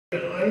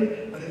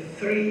line are the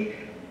three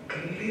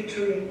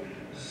glittering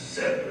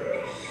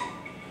zebras.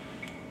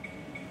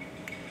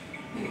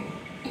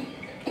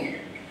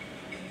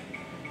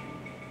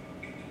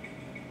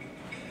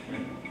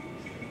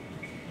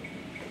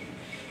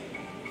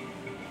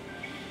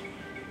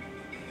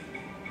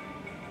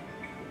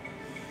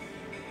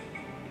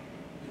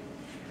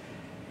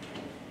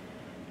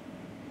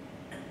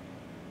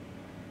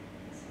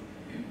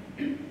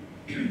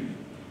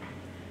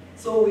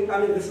 So, I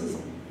mean, this is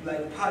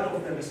like part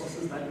of the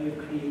resources that we've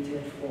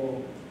created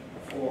to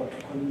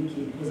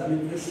communicate. Because, I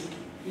mean, this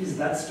is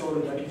that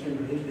story that you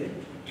can read there.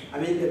 I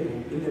mean,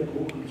 in the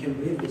book, you can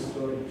read the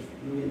story.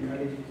 We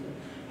encourage you.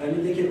 I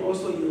mean, they can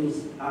also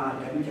use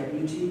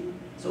WWT.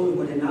 So we've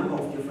got a number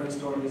of different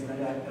stories that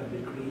have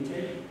been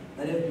created,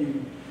 that have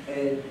been,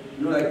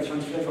 like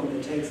transferred from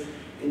the text,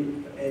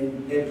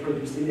 and they're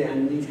produced in the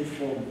animated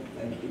form,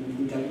 like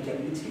in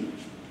WWT.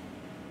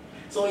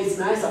 So it's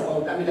nice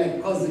about, I mean, like,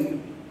 because the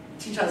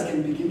teachers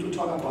can begin to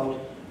talk about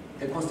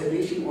the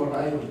constellation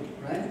Orion,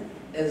 right,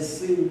 as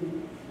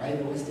seen by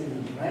the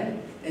Westerners, right?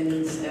 And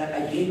it's,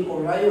 again,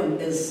 Orion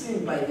as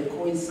seen by the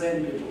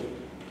Khoisan people.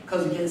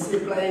 Because you can see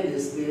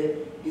Pleiades there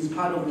is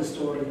part of the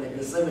story, like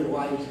the seven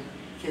wives.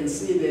 You can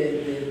see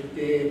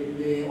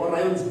the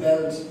Orion's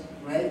belt,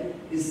 right,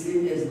 is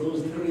seen as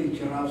those three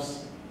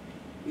giraffes.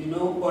 You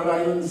know,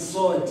 Orion's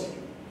sword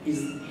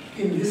is,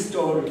 in this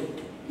story,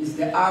 is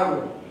the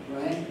arrow,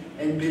 right?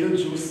 And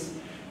Betelgeuse,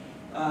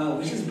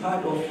 which is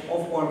part of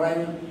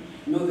Orion,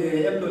 you know,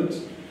 the emblem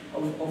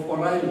of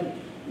Orion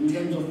in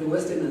terms of the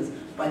Westerners,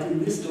 but in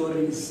this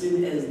story is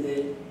seen as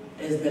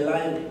the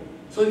lion.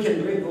 So you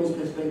can bring those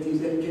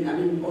perspectives, and you can, I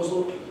mean,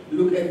 also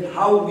look at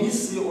how we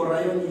see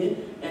Orion here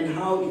and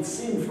how it's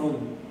seen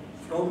from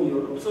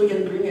Europe. So you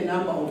can bring a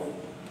number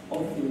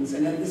of things,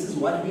 and this is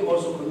what we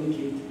also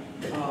communicate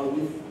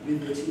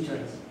with the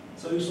teachers.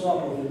 So you saw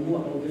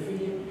about the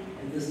film,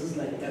 and this is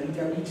like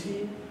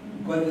WWT.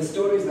 Got the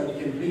stories that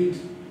you can read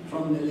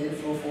from the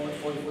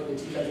for the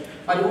teachers.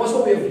 But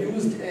also we have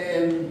used,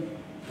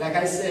 like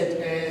I said,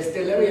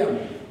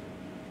 Stellarium.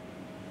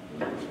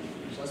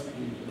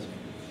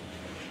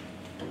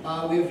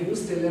 We've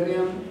used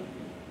Stellarium.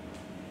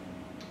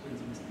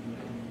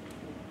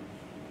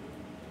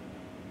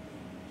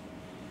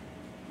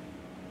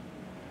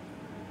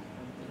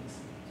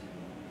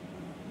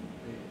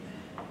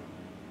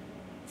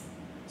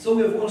 So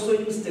we've also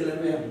used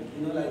Stellarium,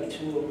 you know, like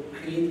to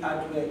create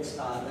artworks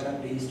that are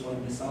based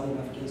on the Southern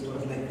African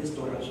stories, like this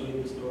story, I'm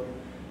showing this story.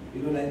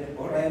 You know, like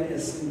Orion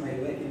is seen by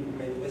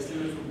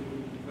Western, from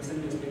the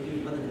Western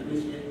perspective,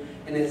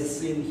 and is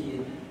seen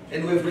here.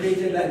 And we've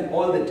created like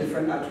all the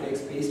different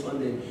artworks based on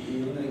the, you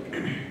know, like,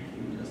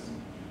 you just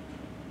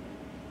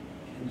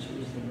can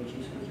change the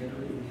location here,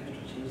 we have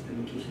to change the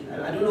location.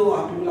 I don't know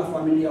how people are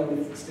familiar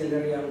with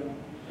Stellarium.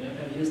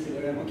 Have used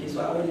Stellarium. Okay,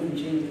 so I won't even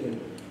change the,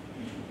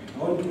 I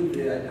won't put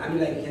the, I mean,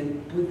 like, you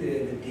can put the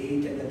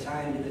date and the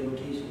time and the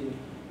location.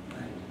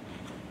 Right.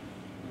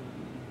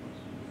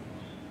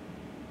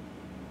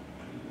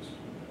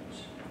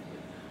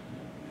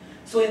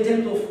 So in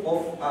terms of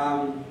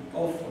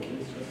okay,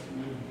 let's just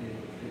move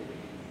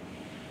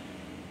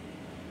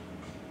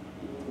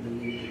the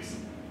lyrics.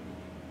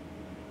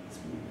 Let's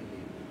move the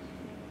lyrics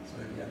so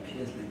that it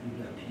appears like we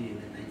will appear in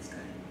the night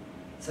sky.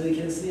 So you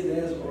can see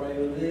there's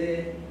Orion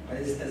there, but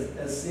it's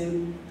as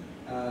seen.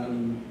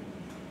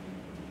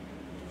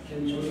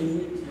 Can join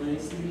it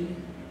nicely.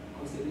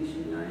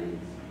 Constellation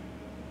lines.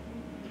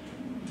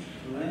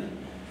 Right?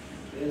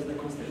 There's the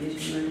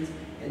constellation lines,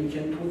 and you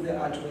can put the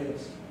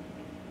artworks.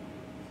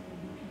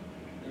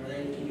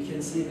 Right? You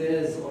can see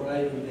there's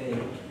Orion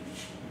there.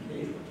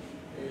 Okay?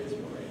 There's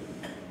Orion.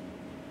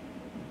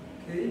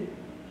 Okay?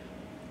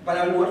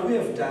 But what we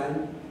have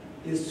done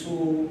is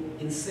to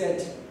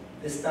insert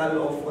the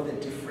style of for the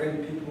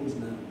different peoples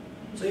now.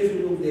 So if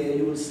you look there,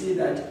 you will see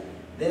that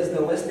there's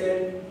the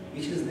Western,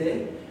 which is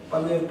there,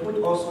 but we have put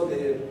also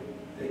the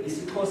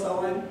isiXhosa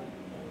one,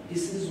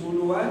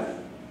 isiZulu one,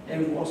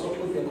 and we also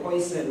put the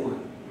Khoisan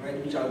one, right?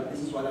 Which this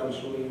is what I will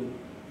show you,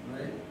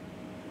 right?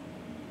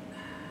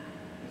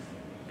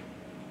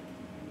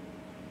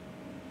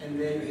 And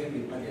there you have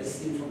it, but as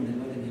seen from the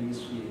northern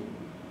hemisphere,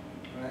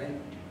 right?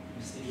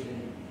 You see there.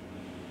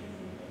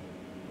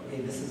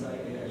 Okay, this is I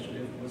should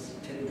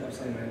have turned it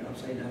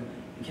upside down.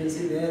 You can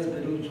see there's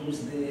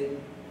Betelgeuse there,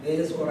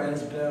 there's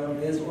Orion's bell,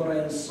 there's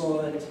Orion's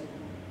sword,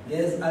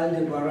 there's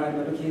Aldebaran,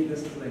 but okay,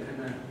 this is like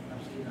kind of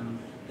upside down.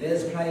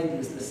 There's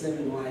Pleiades, the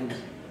seven wives.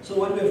 So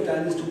what we have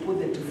done is to put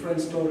the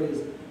different stories.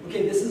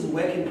 Okay, this is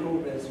work in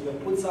progress. We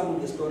have put some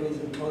of the stories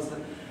in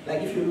Xhosa.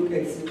 Like if you look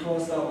at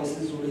Xhosa or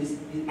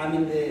isiZulu, I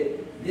mean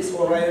this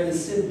Orion is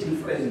seen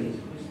differently,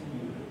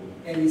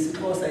 and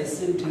isiXhosa is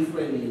seen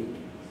differently.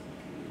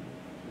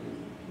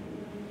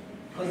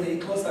 Because the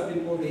Xhosa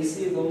people, they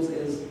see those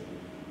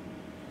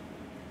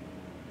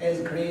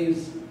as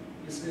graves,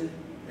 you see,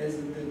 as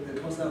the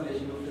Xhosa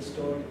version of the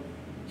story,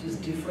 which is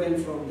different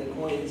from the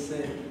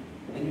Khoisan.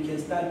 And you can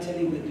start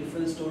telling the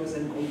different stories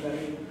and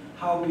comparing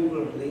how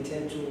people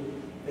related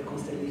to the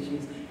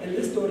constellations. And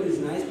this story is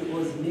nice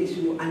because it makes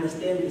you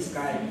understand the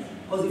sky.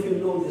 Because if you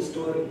know the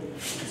story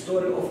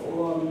of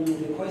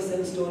the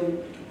Khoisan story,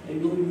 and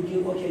you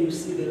think, okay, you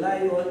see the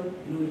lion,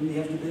 you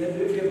have to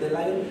have, if you have the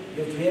lion,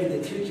 you have to have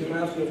the three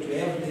giraffes, you have to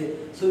have the,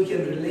 so you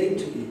can relate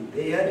to it.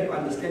 They help you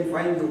understand,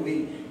 find your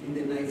way in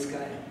the night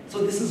sky.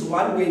 So this is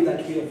one way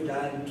that we have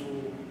done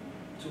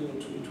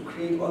to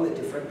create all the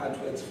different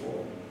artworks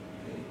for,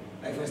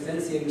 like for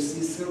instance here you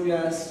see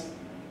Sirius,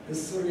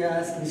 this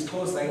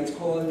Xhosa it's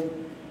called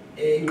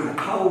a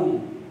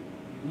Manxoyi,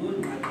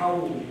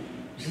 Manxoyi,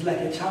 which is like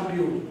a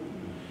champion,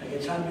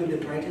 the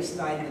brightest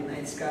star in the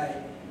night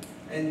sky.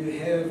 And you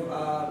have,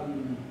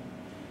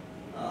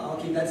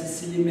 okay, that's a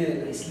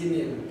Sivuyile,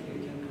 okay,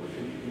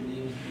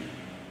 you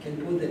can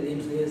put the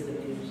names, there's the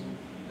names.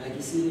 Like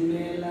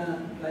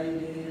Sivuyile,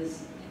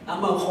 Pleiades,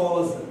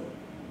 Amakhoza,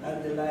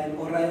 that's the line,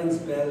 Orion's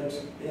belt,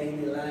 they are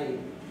in the line.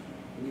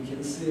 And you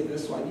can see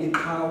this one, in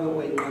Kawe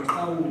or in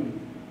Manxoyi,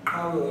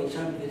 Kawe or the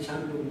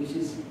champion, which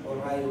is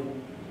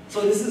Orion.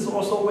 So this is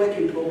also work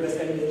in progress,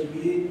 and as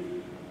we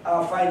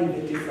are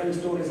finding the different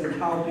stories and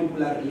how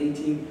people are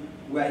relating,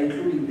 we are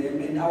including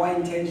them, and our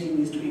intention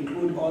is to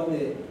include all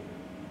the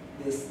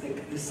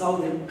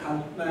southern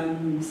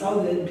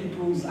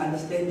people's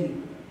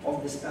understanding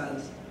of the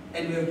stars.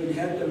 And we have been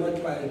helped a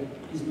lot by,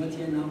 he's not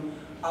here now,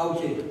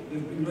 Auke.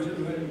 We've been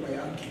helped by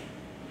Auke.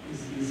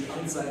 He's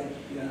outside,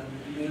 yeah,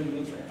 we have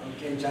been helped by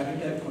Auke, and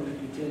Javid have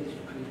contributed to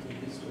creating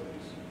these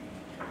stories.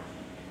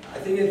 I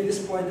think at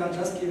this point I'll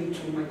just give it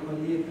to my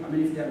colleague,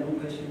 if there are no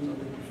questions on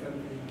the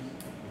different things.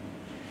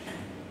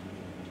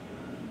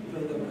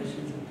 Further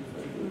questions?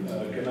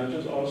 Can I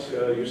just ask,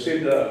 you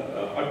said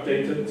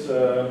updated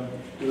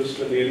to the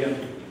Stellarium.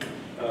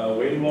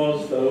 When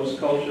was those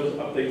cultures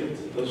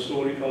updated, those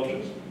story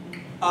cultures?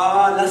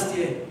 Last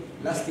year.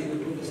 Last year we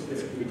put the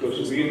Stellarium.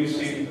 Because we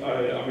received,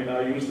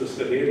 I used the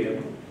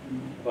Stellarium,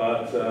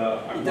 but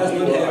I'm not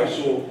sure I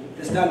saw...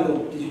 The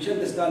SAAO. Did you check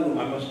the SAAO?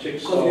 I must check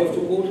Because you have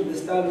to go to the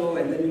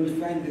SAAO and then you'll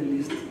find the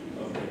list.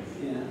 Okay.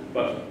 Yeah.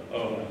 But,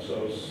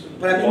 so it's...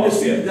 But the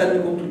CD that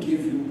we're going to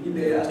give you, in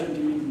the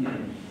Astronomy,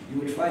 you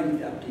will find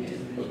it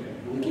updated. Okay.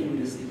 We'll give you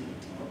the CD.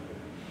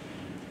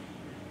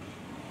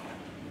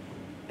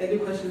 Any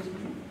questions?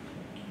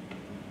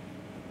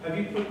 Have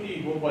you put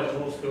the Worldwide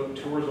Telescope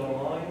tours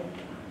online?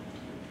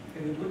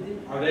 Have you put it?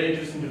 Are they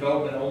just in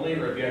development only,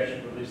 or have you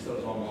actually released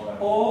those online?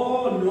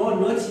 Oh, no,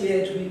 not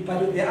yet.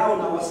 But they are on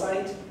our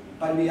site,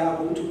 but we are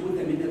going to put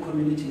them in the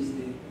communities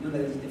there.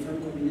 There's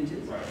different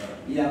communities. Right.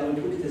 Yeah, we'll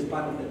put it as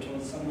part of the tour.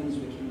 Someone is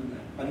working on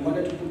that. But we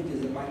wanted to put it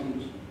as a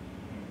package.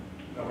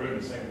 No, we're doing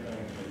the same thing.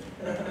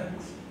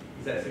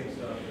 That same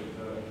stuff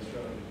with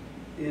astronomy.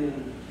 Yeah.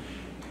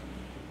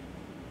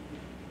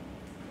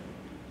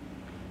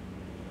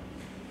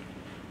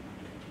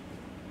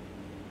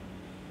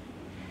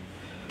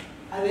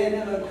 Are there any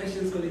other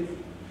questions, colleagues?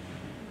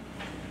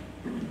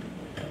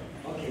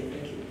 Okay,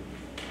 thank you.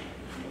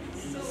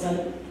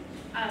 So,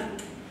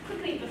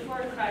 quickly, before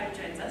Clive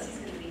joins us, he's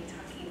going to be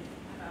talking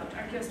about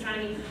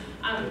archaeoastronomy.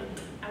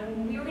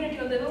 We were going to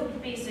do a little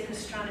basic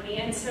astronomy,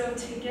 and so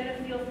to get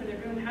a feel for the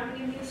room, how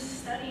many of you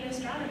study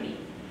astronomy?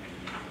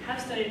 Have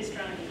studied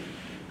astronomy?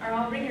 Are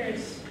all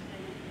ringers?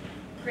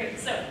 Great,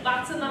 so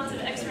lots and lots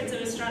of experts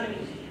of astronomy.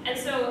 And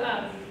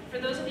so, for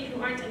those of you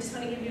who aren't, I just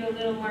want to give you a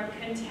little more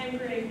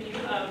contemporary view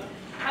of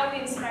how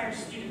we inspire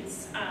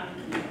students.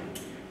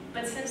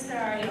 But since there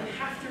are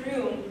half the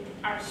room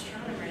are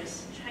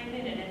astronomers, chime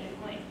in at any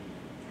point.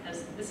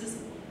 Because this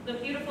is the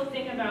beautiful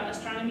thing about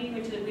astronomy,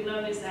 which we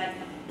love, is that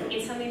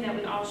it's something that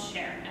we all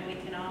share and we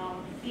can all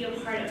be a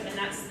part of, and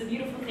that's the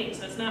beautiful thing.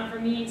 So it's not for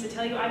me to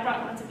tell you, I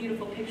brought lots of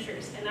beautiful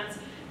pictures, and that's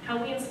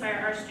how we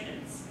inspire our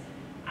students.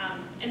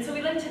 And so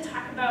we like to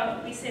talk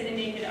about, we say the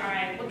naked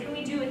eye, what can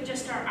we do with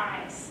just our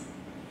eyes?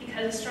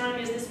 Because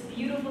astronomy is this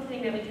beautiful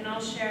thing that we can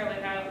all share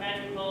without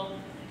magical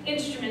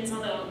instruments,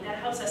 although that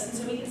helps us. And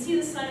so we can see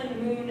the sun and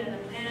the moon and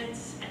the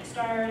planets and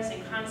stars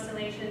and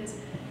constellations.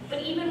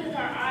 But even with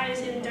our eyes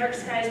in dark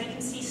skies, we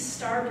can see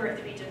star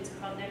birth regions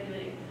called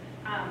nebulae.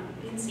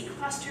 We can see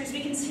clusters.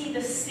 We can see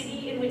the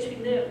city in which we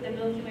live, the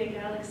Milky Way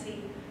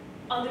galaxy.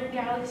 Other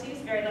galaxies,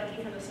 very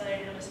lucky from the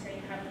southern hemisphere,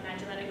 you have the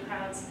Magellanic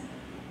Clouds.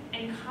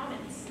 And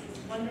comets,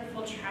 these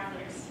wonderful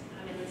travelers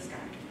in the sky.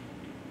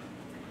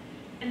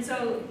 And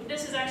so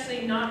this is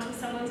actually not with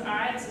someone's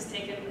eye, this is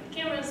taken with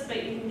cameras,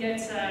 but you can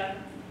get,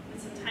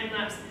 with some time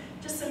lapse,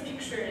 just some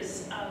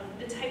pictures of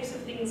the types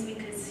of things we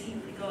could see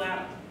if we go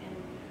out and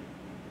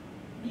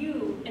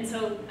view. And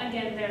so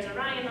again, there's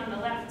Orion on the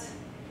left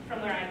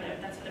from where I live,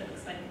 that's what it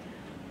looks like,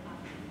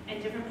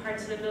 and different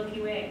parts of the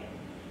Milky Way.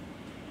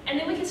 And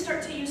then we can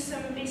start to use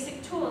some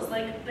basic tools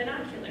like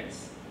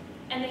binoculars,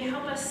 and they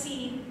help us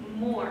see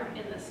more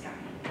in the sky.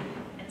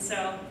 And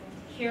so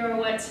here are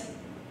what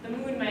the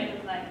moon might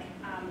look like.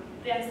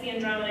 That's the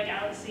Andromeda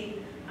galaxy,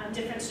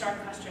 different star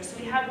clusters. So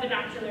we have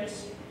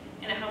binoculars,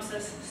 and it helps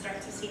us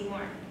start to see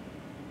more.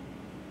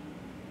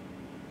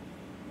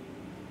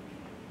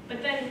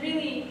 But then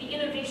really, the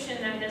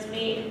innovation that has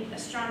made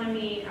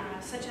astronomy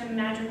such a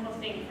magical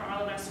thing for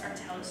all of us are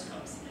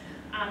telescopes.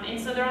 And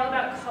so they're all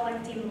about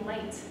collecting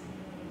light.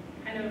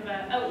 Kind of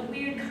a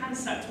weird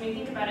concept when you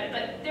think about it,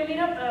 but they're made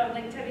up of,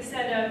 like Debbie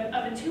said,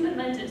 of attunement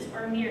lenses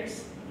or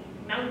mirrors.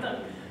 You mount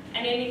them,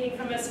 and anything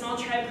from a small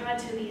tripod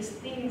to these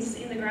things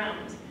in the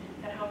ground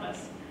that help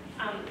us.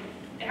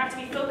 They have to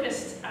be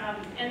focused,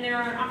 and they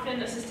are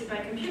often assisted by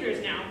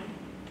computers now.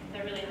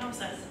 That really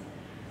helps us.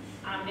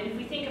 And if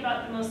we think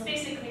about the most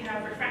basic, we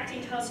have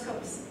refracting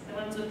telescopes, the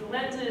ones with the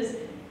lenses,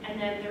 and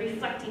then the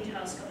reflecting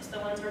telescopes, the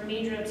ones where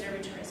major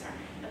observatories are.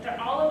 But they're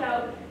all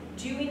about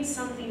doing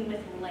something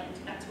with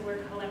light. That's what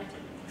we're collecting.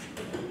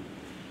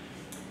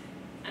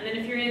 And then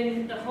if you're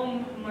in the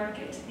home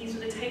market, these are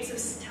the types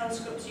of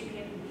telescopes you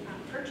can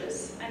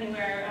purchase,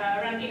 anywhere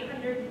around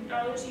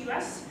 $800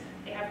 US.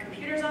 They have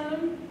computers on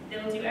them.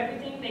 They'll do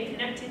everything. They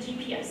connect to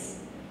GPS.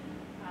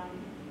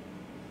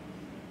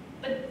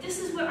 But this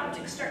is what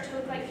objects start to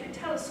look like through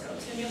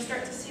telescopes, and you'll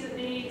start to see that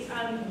they,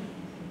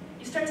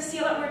 you start to see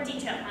a lot more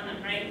detail on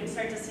them, right? You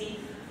start to see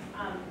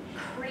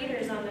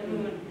craters on the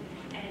moon,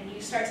 and you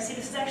start to see,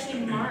 this is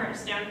actually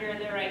Mars down here on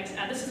the right.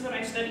 This is what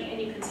I study,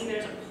 and you can see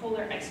there's a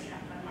polar ice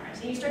cap on Mars.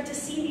 And you start to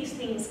see these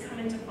things come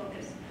into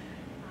focus.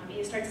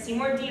 You start to see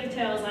more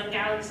details on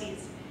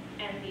galaxies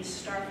and these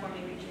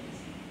star-forming regions.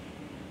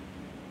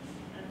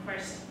 And of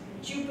course,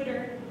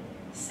 Jupiter,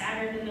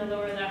 Saturn in the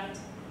lower left,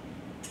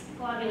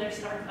 globular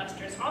star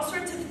clusters, all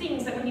sorts of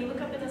things that when you look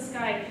up in the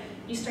sky,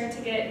 you start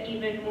to get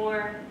even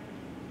more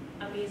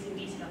amazing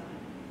detail.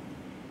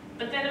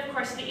 But then, of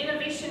course, the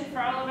innovation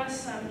for all of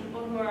us,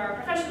 people who are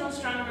professional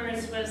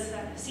astronomers, was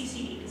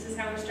CCD. This is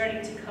how we're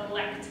starting to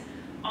collect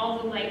all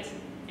the light,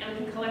 and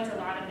we can collect a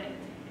lot of it.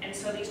 And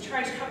so these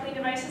charge coupling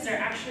devices are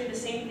actually the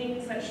same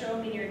things that show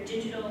up in your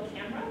digital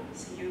camera.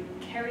 So you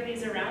carry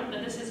these around,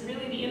 but this is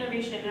really the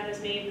innovation that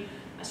has made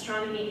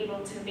astronomy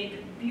able to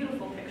make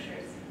beautiful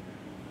pictures.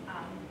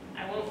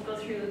 I won't go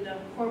through the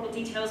horrible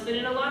details, but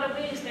in a lot of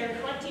ways they're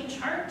collecting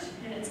charge,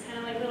 and it's kind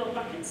of like little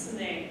buckets, and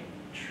they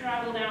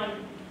travel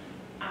down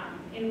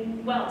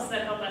in wells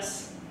that help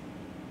us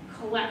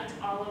collect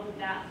all of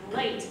that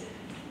light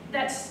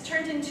that's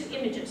turned into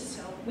images.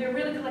 So we're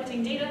really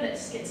collecting data that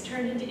gets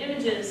turned into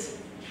images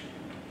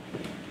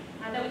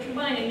that we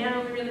combine, and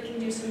now we really can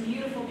do some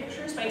beautiful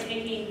pictures by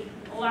taking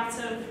lots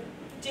of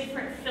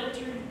different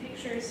filtered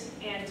pictures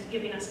and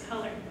giving us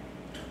color.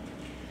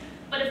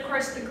 But of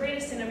course, the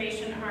greatest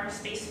innovation are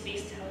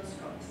space-based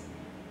telescopes.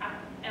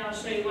 And I'll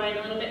show you why in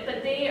a little bit,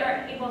 but they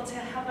are able to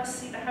help us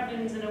see the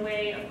heavens in a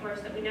way, of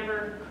course, that we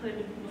never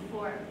could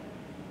before.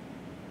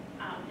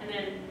 And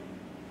then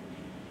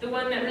the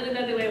one that really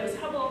led the way was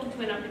Hubble, which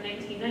went up in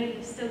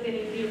 1990, still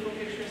getting beautiful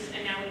pictures,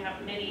 and now we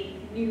have many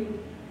new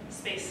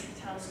space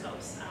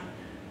telescopes.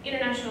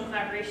 International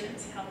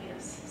collaborations helping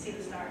us see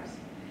the stars.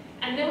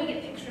 And then we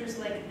get pictures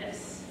like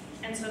this.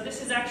 And so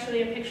this is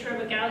actually a picture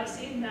of a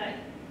galaxy that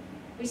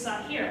we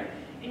saw here.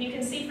 And you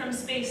can see from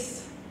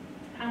space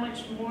how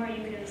much more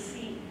you can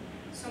see,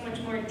 so much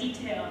more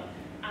detail.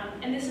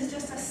 And this is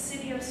just a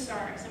city of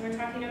stars. And we're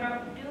talking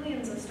about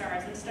billions of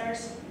stars, and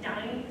stars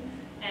dying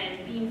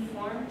and being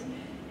formed.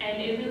 And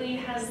it really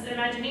has the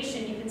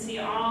imagination. You can see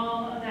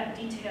all of that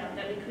detail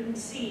that we couldn't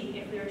see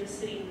if we were just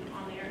sitting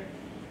on the Earth.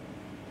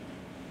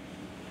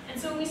 And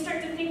so when we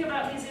start to think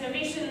about these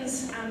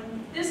innovations,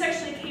 this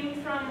actually came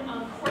from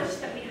a course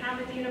that we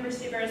have at the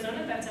University of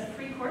Arizona. That's a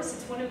free course.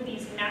 It's one of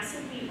these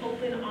massively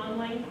open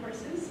online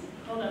courses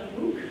called a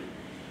MOOC.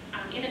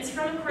 And it's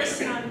from a course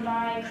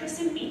by Chris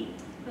Impey,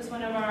 who's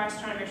one of our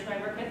astronomers who I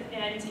work with,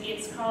 and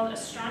it's called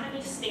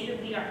Astronomy State of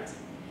the Art.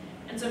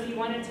 And so if you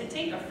wanted to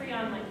take a free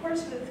online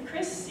course with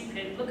Chris, you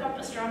could look up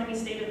Astronomy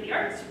State of the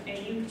Art, and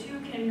you too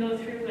can go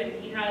through,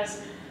 and he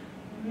has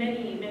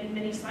many, many,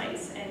 many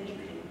slides, and you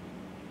can,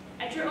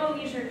 at your own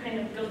leisure, kind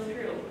of go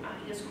through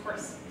his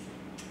course.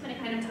 And it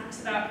kind of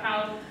talks about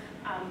how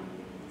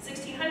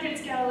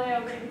 1600s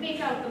Galileo could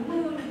make out the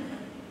moon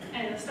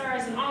and the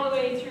stars, and all the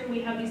way through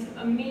we have these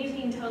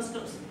amazing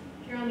telescopes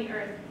here on the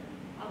Earth,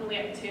 all the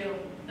way up to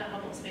the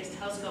Hubble Space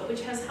Telescope,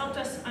 which has helped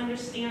us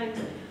understand,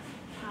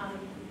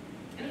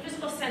 in a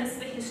physical sense,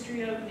 the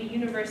history of the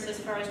universe as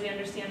far as we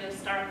understand the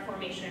star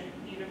formation,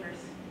 the universe,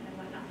 and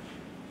whatnot.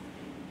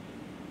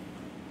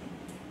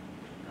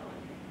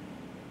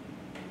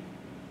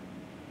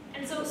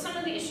 And so some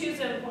of the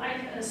issues of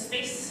why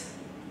space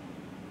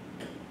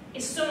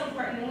is so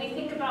important when we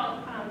think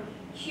about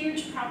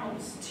huge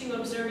problems to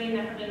observing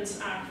the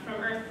heavens from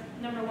Earth.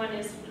 Number one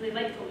is really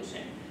light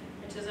pollution,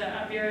 which is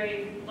a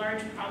very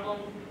large problem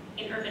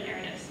in urban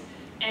areas.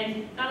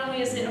 And not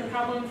only is it a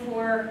problem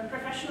for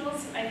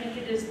professionals, I think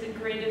it is the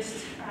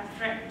greatest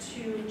threat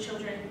to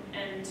children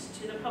and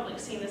to the public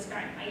seeing the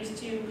sky. I used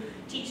to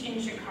teach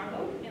in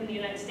Chicago in the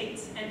United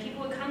States, and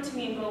people would come to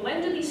me and go,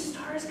 when do these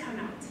stars come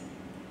out?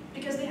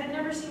 Because they had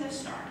never seen a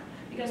star.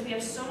 Because we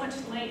have so much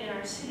light in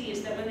our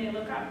cities that when they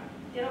look up,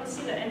 they don't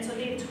see that. And so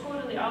they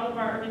totally, all of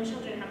our urban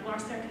children have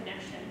lost their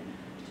connection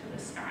to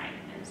the sky.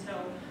 And so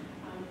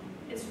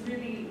it's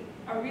really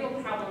a real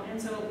problem.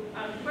 And so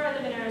where I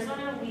live in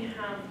Arizona, we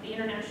have the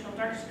International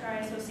Dark Sky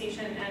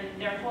Association,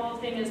 and their whole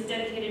thing is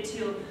dedicated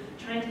to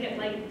trying to get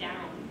light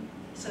down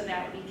so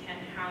that we can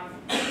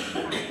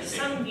have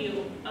some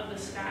view of the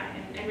sky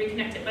and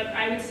reconnect it. But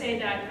I would say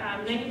that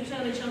 90%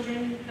 of the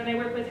children that I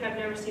work with have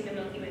never seen the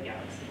Milky Way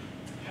galaxy,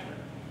 ever.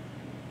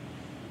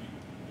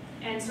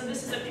 And so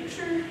this is a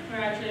picture, or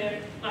actually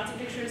lots of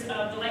pictures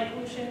of the light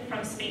pollution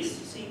from space,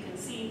 so you can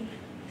see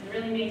and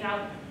really make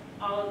out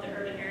all of the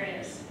urban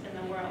areas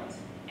in the world.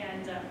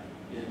 And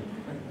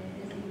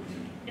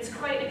it's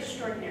quite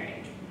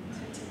extraordinary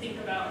to think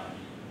about.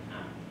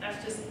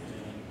 That's just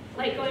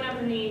light going up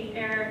in the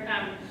air.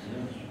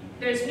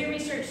 There's new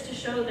research to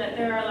show that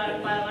there are a lot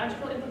of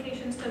biological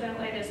implications to that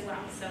light as well.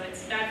 So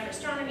it's bad for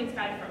astronomy, it's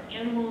bad for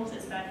animals,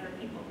 it's bad for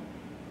people.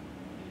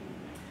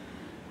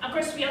 Of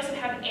course, we also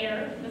have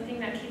air. The thing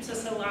that keeps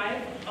us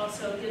alive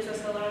also gives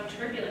us a lot of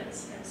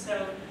turbulence. And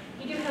so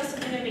we do have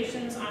some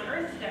innovations on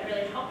Earth that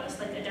really help us,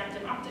 like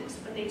adaptive optics,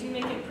 but they do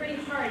make it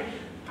pretty hard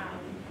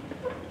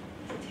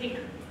to take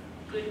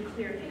good,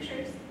 clear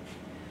pictures.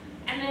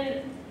 And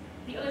then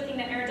the other thing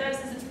that air does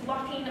is it's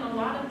blocking a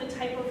lot of the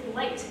type of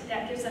light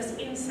that gives us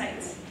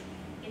insights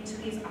into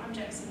these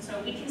objects. And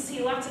so we can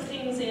see lots of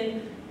things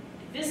in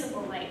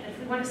visible light, but if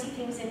we want to see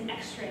things in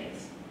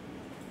X-rays,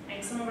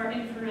 right, some of our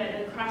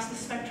infrared across the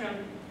spectrum,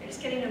 they're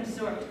just getting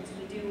absorbed, so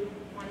we do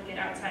want to get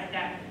outside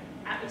that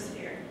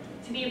atmosphere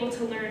to be able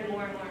to learn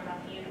more and more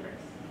about the universe.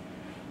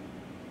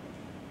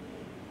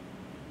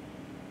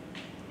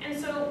 And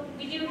so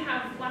we do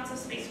have lots of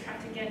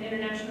spacecraft, again,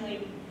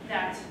 internationally,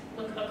 that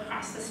look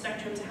across the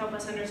spectrum to help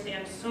us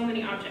understand so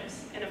many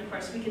objects. And of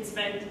course, we could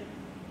spend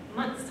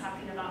months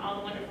talking about all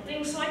the wonderful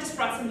things, so I just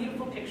brought some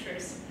beautiful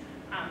pictures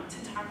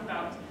to talk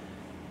about.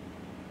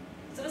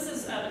 So this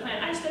is the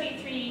planet. I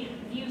studied 3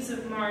 views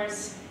of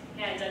Mars,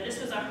 and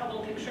this was a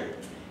Hubble picture.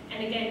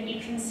 And again, you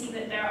can see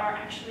that there are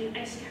actually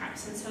ice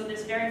caps, and so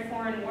this very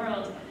foreign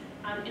world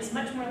is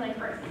much more like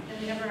Earth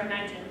than we ever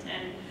imagined.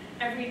 And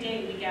every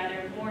day we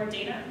gather more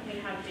data. We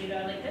have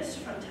data like this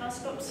from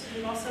telescopes.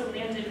 We've also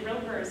landed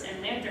rovers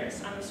and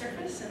landers on the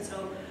surface, and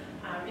so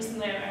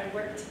recently I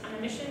worked on a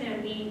mission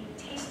and we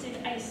tasted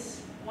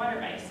ice,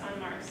 water ice on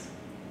Mars.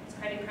 It's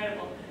quite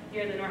incredible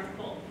near the North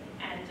Pole.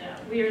 And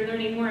we are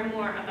learning more and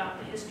more about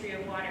the history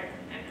of water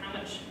and how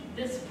much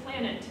this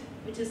planet,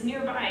 which is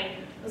nearby,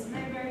 was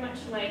very, very much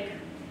like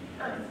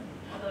Earth,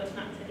 although it's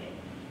not today.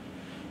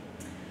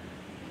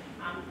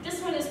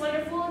 This one is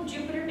wonderful,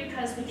 Jupiter,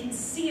 because we can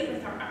see it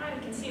with our eye,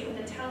 we can see it with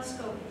a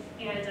telescope,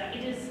 and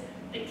it is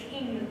the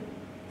king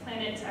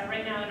planet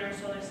right now in our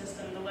solar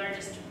system, the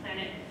largest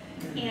planet,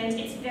 and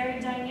it's very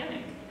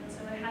dynamic, and so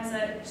it has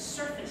a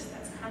surface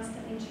that's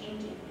constantly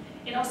changing.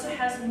 It also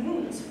has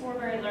moons, 4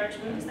 very large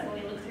moons that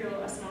when we look through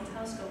a small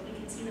telescope, we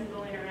can see them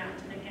going around.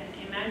 And again,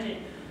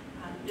 imagine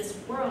this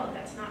world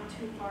that's not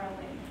too far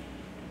away.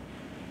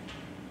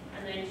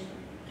 And then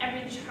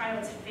every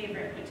child's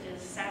favorite, which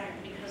is Saturn,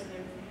 because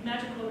they're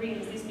magical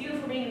rings, these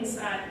beautiful rings,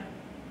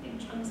 big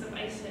chunks of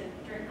ice and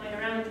dirt lying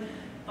around,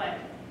 but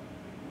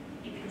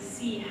you can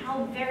see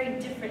how very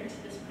different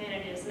this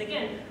planet is. And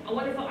again, a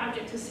wonderful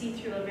object to see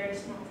through a very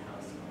small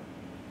telescope.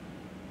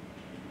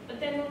 But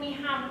then when we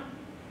have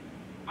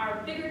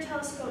our bigger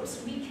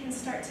telescopes, we can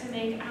start to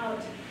make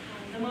out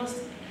the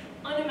most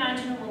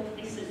unimaginable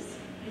places,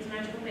 these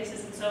magical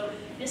places. And so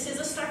this is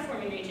a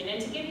star-forming region. And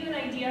to give you an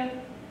idea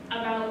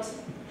about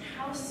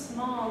how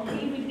small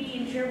we would be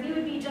in here, we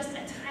would be just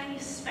a tiny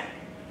speck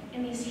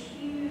in these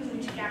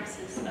huge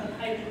gases of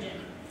hydrogen.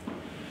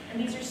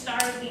 And these are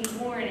stars being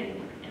born.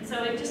 And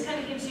so it just kind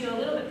of gives you a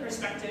little bit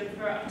perspective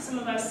for some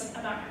of us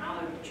about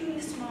how truly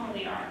small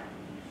we are.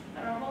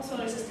 That our whole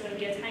solar system would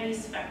be a tiny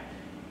speck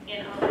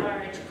in a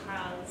large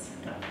clouds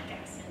of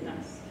gas and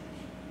dust.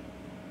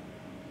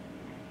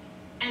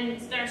 And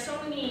there are so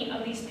many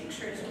of these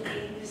pictures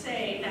where we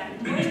say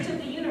that most of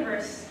the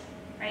universe,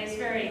 right, is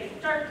very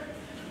dark,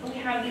 but we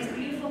have these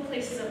beautiful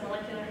places of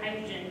molecular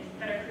hydrogen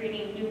that are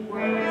creating new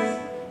worlds.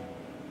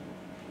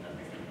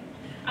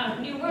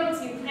 New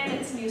worlds, new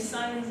planets, new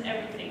suns,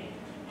 everything.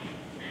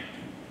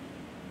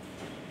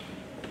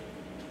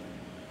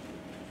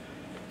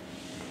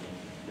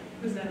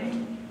 Who's that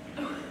name?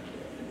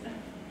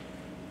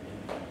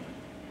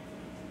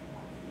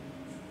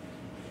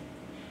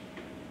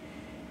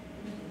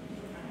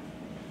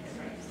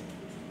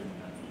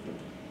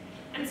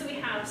 And so we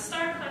have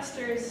star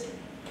clusters,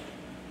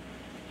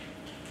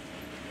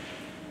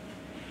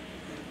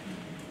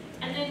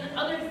 and then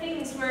other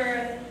things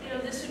where, you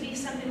know, this would be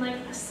something like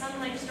a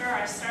sun-like star,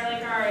 a star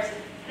like ours,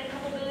 in a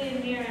couple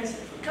billion years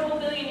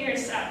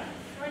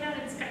throwing out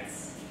its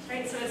guts,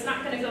 right? So it's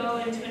not going to go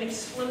into an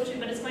explosion,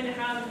 but it's going to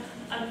have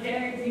a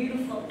very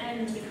beautiful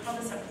end. We call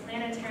this a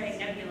planetary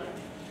nebula.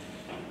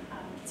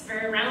 It's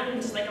very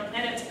round, like a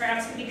planet,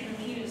 perhaps could be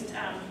confused,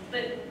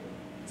 but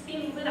it's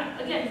being lit up.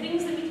 Again,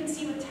 things that we can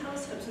see with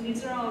telescopes, and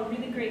these are all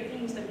really great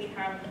things that we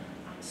have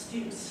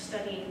students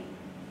studying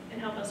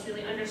and help us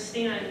really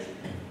understand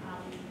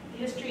the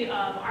history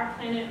of our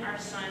planet, our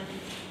sun,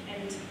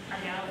 and our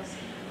galaxy.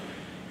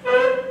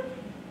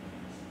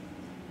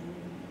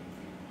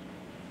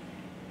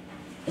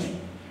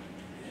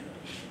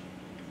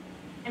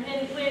 And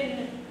then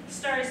when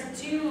stars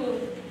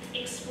do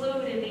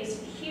explode in these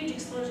huge huge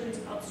explosions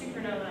called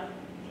supernova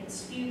can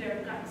spew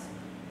their guts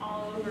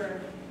all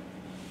over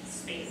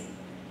space.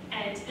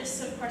 And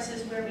this, of course,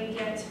 is where we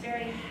get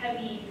very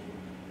heavy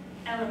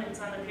elements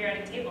on the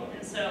periodic table.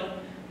 And so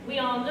we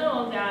all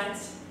know that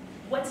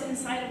what's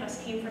inside of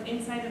us came from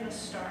inside of a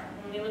star.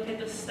 When we look at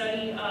the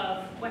study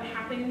of what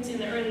happened in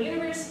the early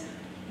universe,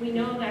 we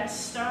know that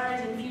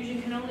stars and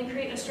fusion can only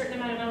create a certain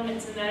amount of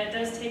elements, and that it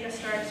does take a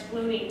star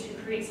exploding to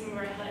create some of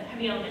our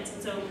heavy elements.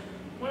 And so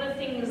one of the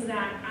things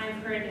that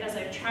I've heard as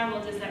I've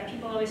traveled is that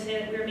people always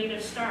say that we're made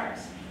of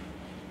stars.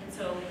 And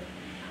so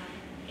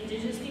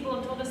indigenous people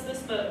have told us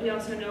this, but we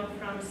also know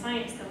from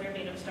science that we're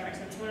made of stars.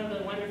 And it's one of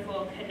the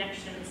wonderful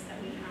connections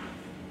that we have.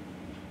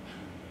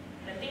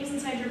 That things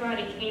inside your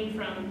body came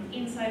from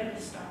inside of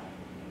a star.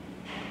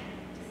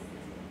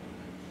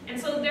 And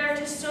so there are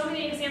just so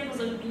many examples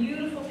of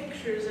beautiful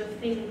pictures of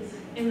things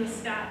in the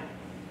sky.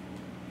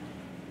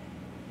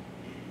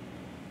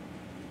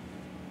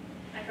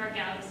 Like our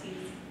galaxies.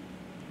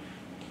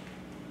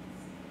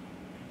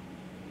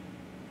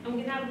 And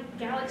we can have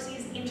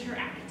galaxies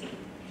interacting.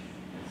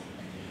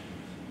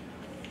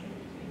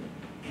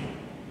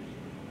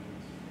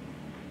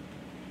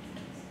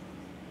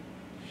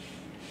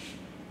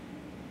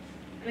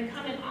 And they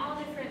come in all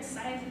different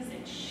sizes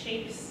and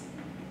shapes.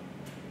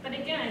 But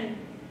again,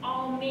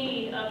 all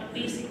made of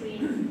basically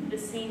the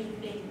same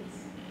things.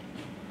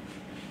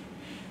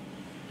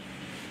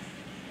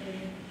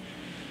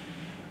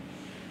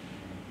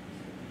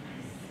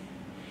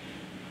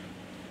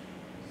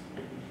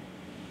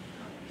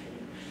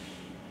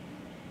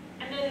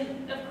 And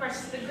then, of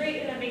course, the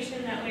great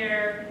innovation that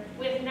we're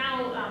with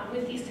now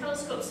with these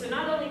telescopes, so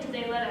not only do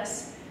they let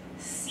us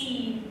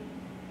see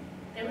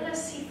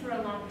for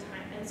a long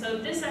time. And so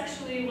this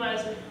actually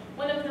was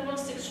one of the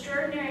most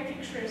extraordinary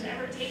pictures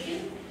ever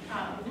taken,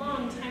 a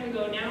long time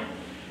ago now.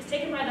 It was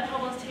taken by the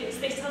Hubble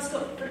Space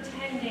Telescope for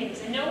 10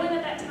 days. And no one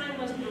at that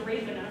time was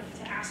brave enough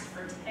to ask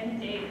for 10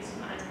 days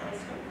on a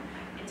telescope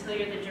until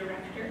you're the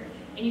director.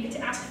 And you get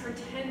to ask for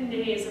 10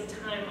 days of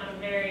time on a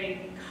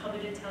very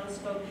coveted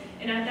telescope.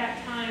 And at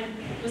that time,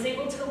 was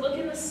able to look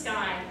in the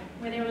sky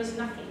where there was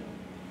nothing.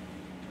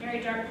 Very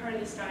dark part of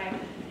the sky.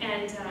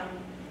 And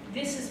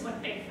this is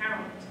what they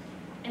found.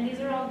 And these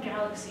are all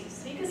galaxies.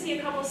 So you can see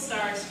a couple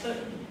stars, but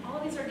all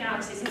of these are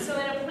galaxies. And so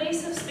in a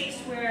place of space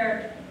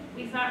where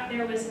we thought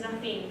there was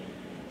nothing,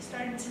 we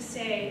started to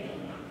say,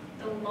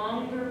 the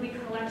longer we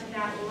collect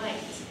that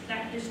light,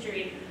 that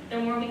history, the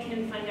more we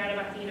can find out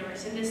about the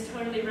universe. And this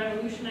totally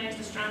revolutionized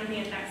astronomy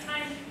at that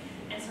time.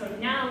 And so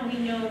now we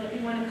know that we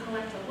want to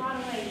collect a lot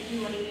of light. We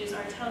want to use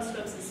our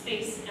telescopes in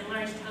space and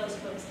large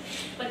telescopes.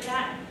 But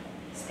that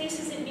space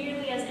isn't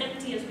nearly as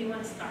empty as we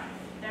once thought.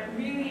 That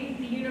really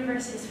the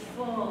universe is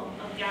full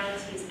of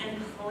galaxies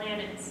and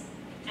planets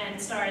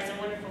and stars and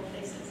wonderful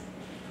places.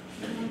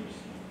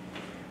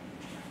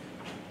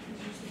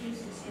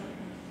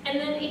 And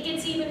then it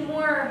gets even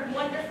more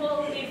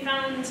wonderful. We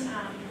found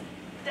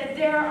that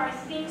there are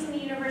things in the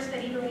universe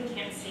that even we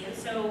can't see. And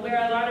so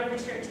where a lot of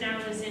research now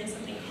is in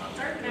something called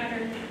dark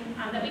matter,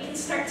 that we can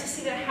start to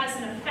see that it has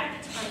an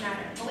effect on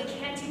matter, but we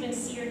can't even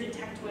see or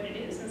detect what it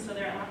is. And so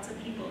there are lots of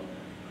people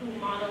who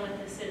model what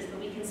this is,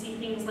 but we can see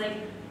things like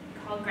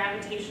called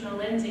gravitational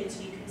lensing.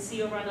 So you can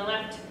see over on the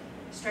left,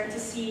 start to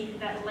see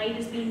that light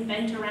is being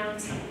bent around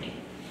something.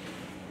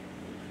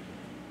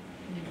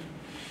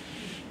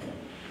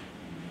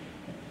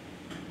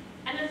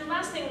 And then the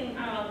last thing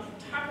I'll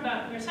talk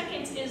about for a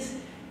second is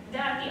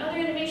that the other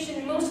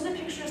innovation, most of the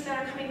pictures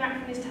that are coming back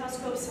from these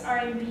telescopes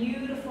are in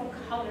beautiful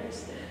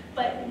colors.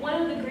 But one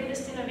of the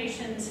greatest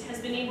innovations has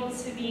been able to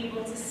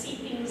see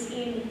things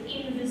in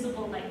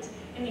invisible light,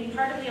 in the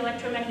part of the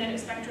electromagnetic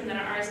spectrum that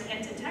our eyes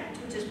can't detect,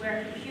 which is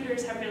where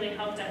computers have really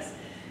helped us.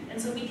 And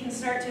so we can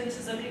start to, this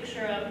is a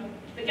picture of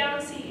the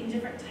galaxy in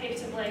different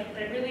types of light,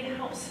 but it really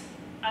helps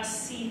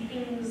us see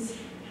things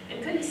that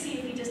we couldn't see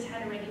if we just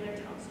had a regular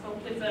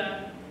telescope. With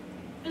a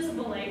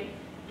visible light,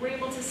 we're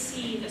able to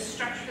see the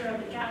structure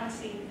of the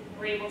galaxy,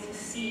 we're able to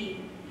see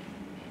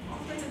all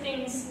sorts of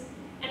things.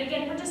 And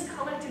again, we're just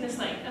collecting this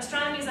light.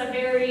 Astronomy is a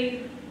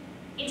very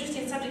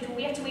interesting subject, but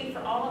we have to wait for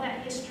all of that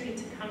history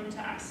to come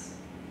to us.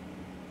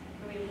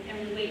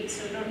 And we wait,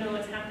 so we don't know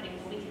what's happening,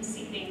 but we can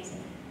see things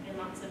in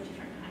lots of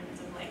different kinds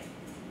of light.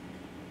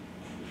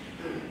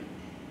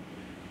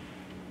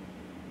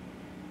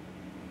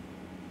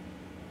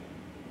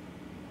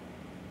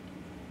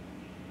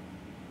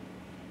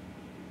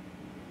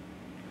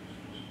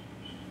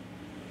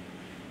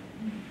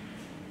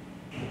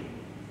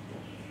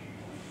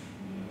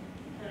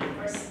 And of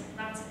course,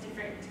 lots of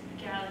different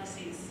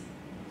galaxies.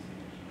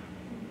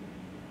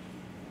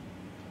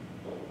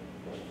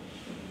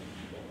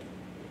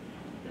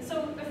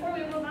 So before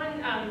we move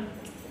on,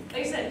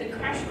 like I said, the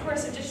crash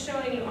course of just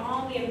showing you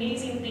all the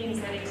amazing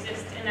things that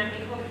exist and that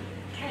we hope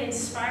can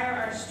inspire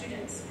our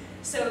students.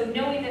 So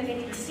knowing that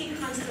they can see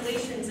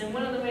constellations, and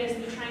one of the ways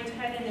we're trying to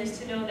head in is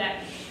to know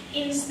that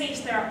in space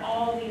there are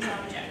all these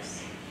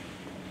objects,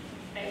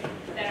 right,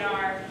 that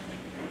are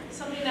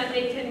something that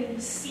they can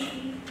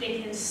see,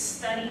 they can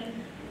study,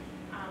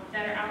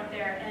 that are out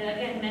there. And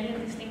again, many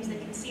of these things they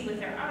can see with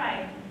their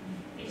eye,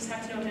 they just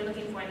have to know what they're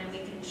looking for, and then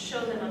we can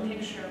show them a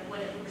picture of what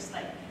it looks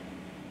like.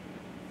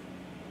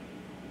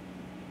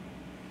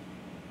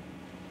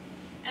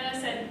 And as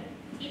I said,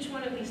 each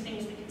one of these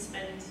things we could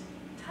spend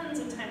tons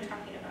of time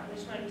talking about. We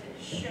just wanted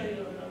to show you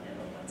a little bit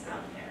of what's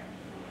out there.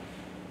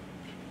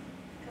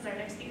 Because our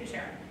next speaker's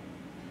here.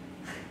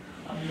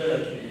 I'm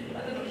lurking.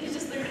 He's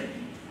just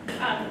lurking.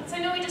 So I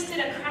know we just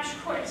did a crash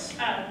course.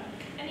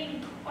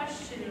 Any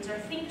questions or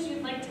things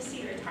you'd like to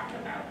see or talk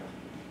about?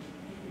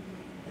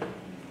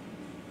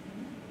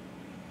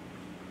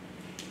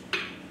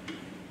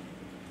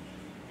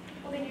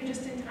 Well, then you're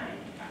just in time.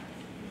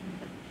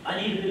 I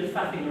need a bit of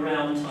faffing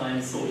around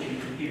time sorting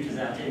computers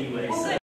out anyway, Oh, so